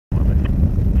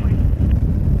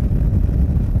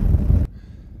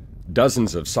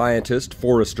Dozens of scientists,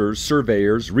 foresters,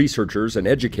 surveyors, researchers, and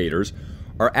educators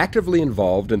are actively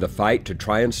involved in the fight to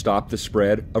try and stop the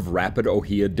spread of Rapid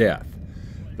Ōhi death.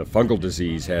 The fungal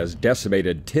disease has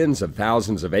decimated tens of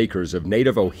thousands of acres of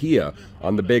native Ohia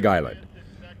on the Big Island.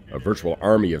 A virtual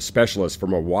army of specialists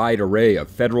from a wide array of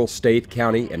federal, state,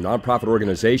 county, and nonprofit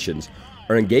organizations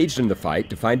are engaged in the fight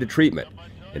to find a treatment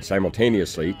and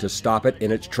simultaneously to stop it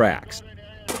in its tracks.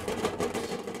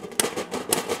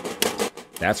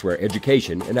 That's where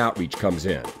education and outreach comes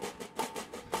in.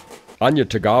 Anya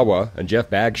Tagawa and Jeff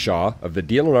Bagshaw of the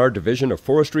DLNR Division of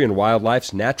Forestry and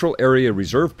Wildlife's Natural Area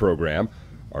Reserve Program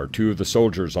are two of the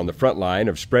soldiers on the front line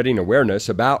of spreading awareness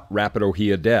about Rapid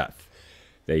Ōhi death.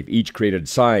 They've each created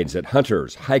signs that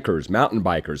hunters, hikers, mountain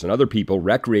bikers, and other people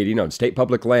recreating on state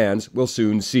public lands will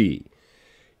soon see.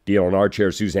 DLNR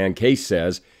Chair Suzanne Case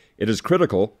says it is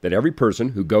critical that every person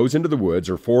who goes into the woods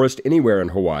or forest anywhere in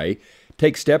Hawaii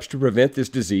take steps to prevent this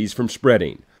disease from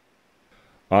spreading.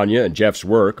 Anya and Jeff's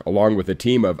work, along with a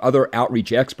team of other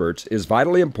outreach experts, is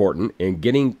vitally important in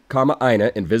getting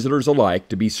āina and visitors alike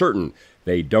to be certain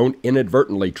they don't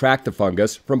inadvertently track the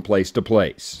fungus from place to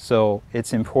place. So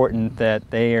it's important that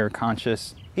they are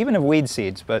conscious, even of weed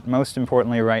seeds, but most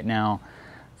importantly right now,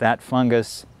 that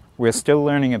fungus, we're still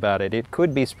learning about it. It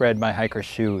could be spread by hiker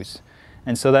shoes.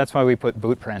 And so that's why we put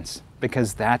boot prints,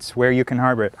 because that's where you can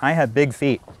harbor it. I have big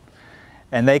feet,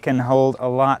 and they can hold a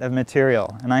lot of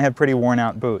material, and I have pretty worn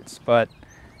out boots. But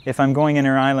if I'm going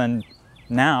inter-island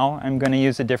now, I'm going to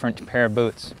use a different pair of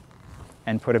boots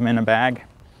and put them in a bag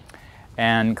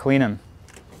and clean them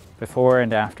before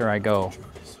and after I go.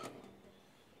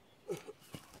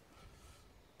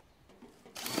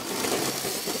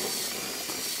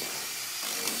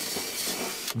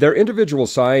 Their individual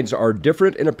signs are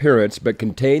different in appearance but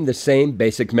contain the same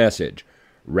basic message.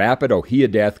 Rapid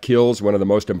Ōhi death kills one of the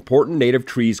most important native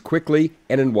trees quickly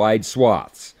and in wide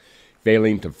swaths.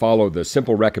 Failing to follow the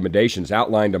simple recommendations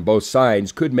outlined on both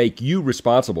signs could make you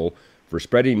responsible for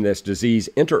spreading this disease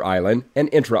inter-island and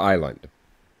intra-island.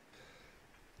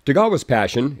 Tagawa's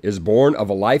passion is born of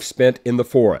a life spent in the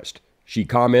forest. She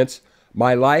comments,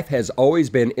 "My life has always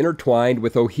been intertwined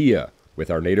with Ohia, with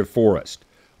our native forest.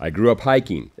 I grew up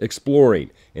hiking,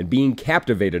 exploring, and being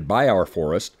captivated by our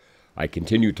forest. I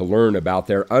continue to learn about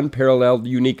their unparalleled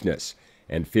uniqueness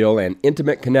and feel an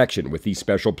intimate connection with these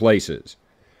special places.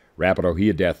 Rapid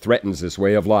Ōhi death threatens this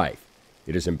way of life.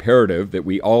 It is imperative that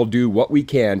we all do what we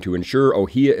can to ensure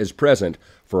Ohia is present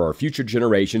for our future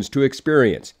generations to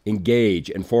experience, engage,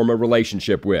 and form a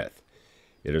relationship with.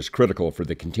 It is critical for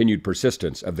the continued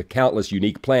persistence of the countless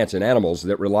unique plants and animals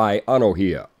that rely on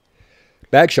Ohia."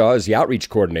 Bagshaw is the outreach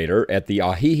coordinator at the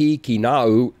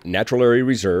Ahihi-Kina'u Natural Area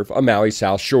Reserve on Maui's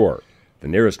South Shore. The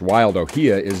nearest wild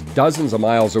Ohia is dozens of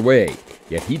miles away,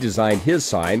 yet he designed his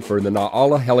sign for the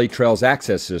Na'alahele Trails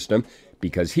access system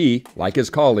because he, like his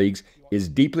colleagues, is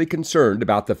deeply concerned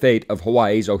about the fate of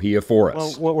Hawaii's Ohia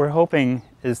forests. Well, what we're hoping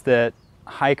is that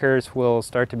hikers will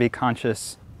start to be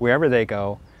conscious wherever they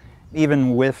go,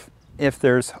 even if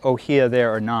there's Ohia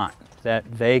there or not, that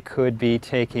they could be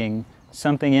taking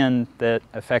something in that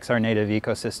affects our native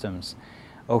ecosystems.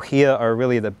 Ohia are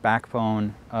really the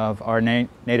backbone of our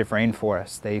native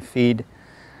rainforests. They feed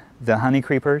the honey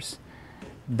creepers,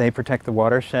 they protect the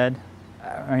watershed.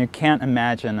 I can't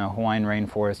imagine a Hawaiian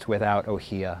rainforest without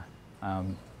Ohia.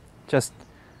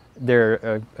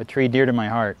 They're a tree dear to my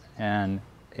heart, and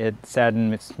it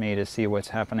saddens me to see what's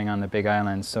happening on the Big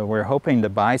Island. So we're hoping to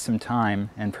buy some time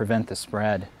and prevent the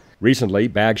spread. Recently,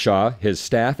 Bagshaw, his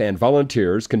staff, and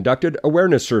volunteers conducted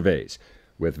awareness surveys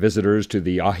with visitors to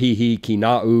the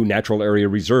Ahihi-Kina'u Natural Area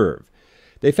Reserve.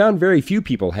 They found very few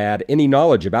people had any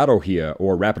knowledge about Ohia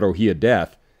or Rapid Ōhi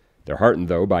death. They're heartened,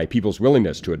 though, by people's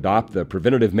willingness to adopt the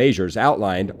preventative measures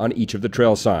outlined on each of the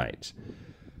trail signs.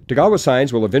 Tagawa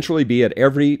signs will eventually be at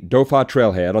every DOFAW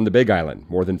trailhead on the Big Island,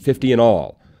 more than 50 in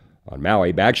all. On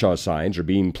Maui, Bagshaw signs are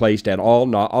being placed at all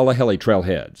Na'alahele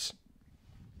trailheads.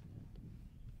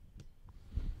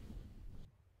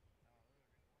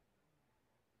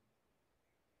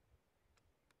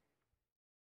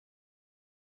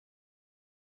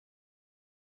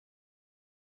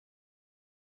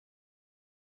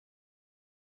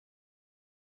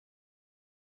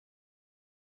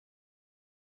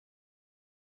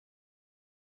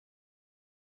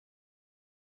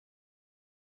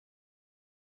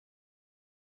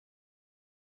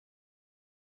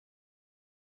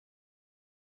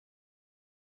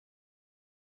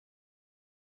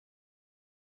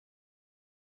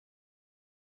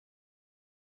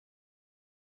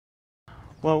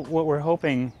 Well, what we're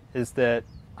hoping is that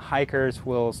hikers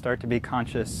will start to be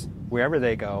conscious wherever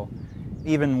they go,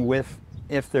 even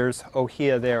if there's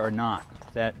Ohia there or not,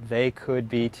 that they could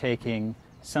be taking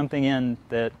something in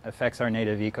that affects our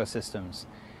native ecosystems.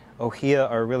 Ohia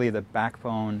are really the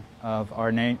backbone of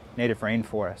our native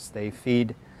rainforests. They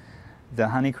feed the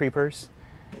honey creepers,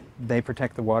 they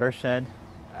protect the watershed.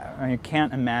 I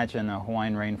can't imagine a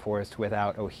Hawaiian rainforest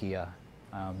without Ohia.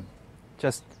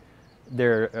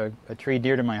 They're a tree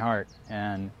dear to my heart,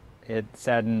 and it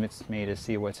saddens me to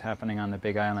see what's happening on the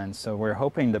Big Island. So we're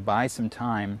hoping to buy some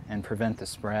time and prevent the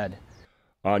spread.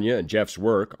 Anya and Jeff's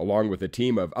work, along with a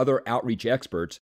team of other outreach experts,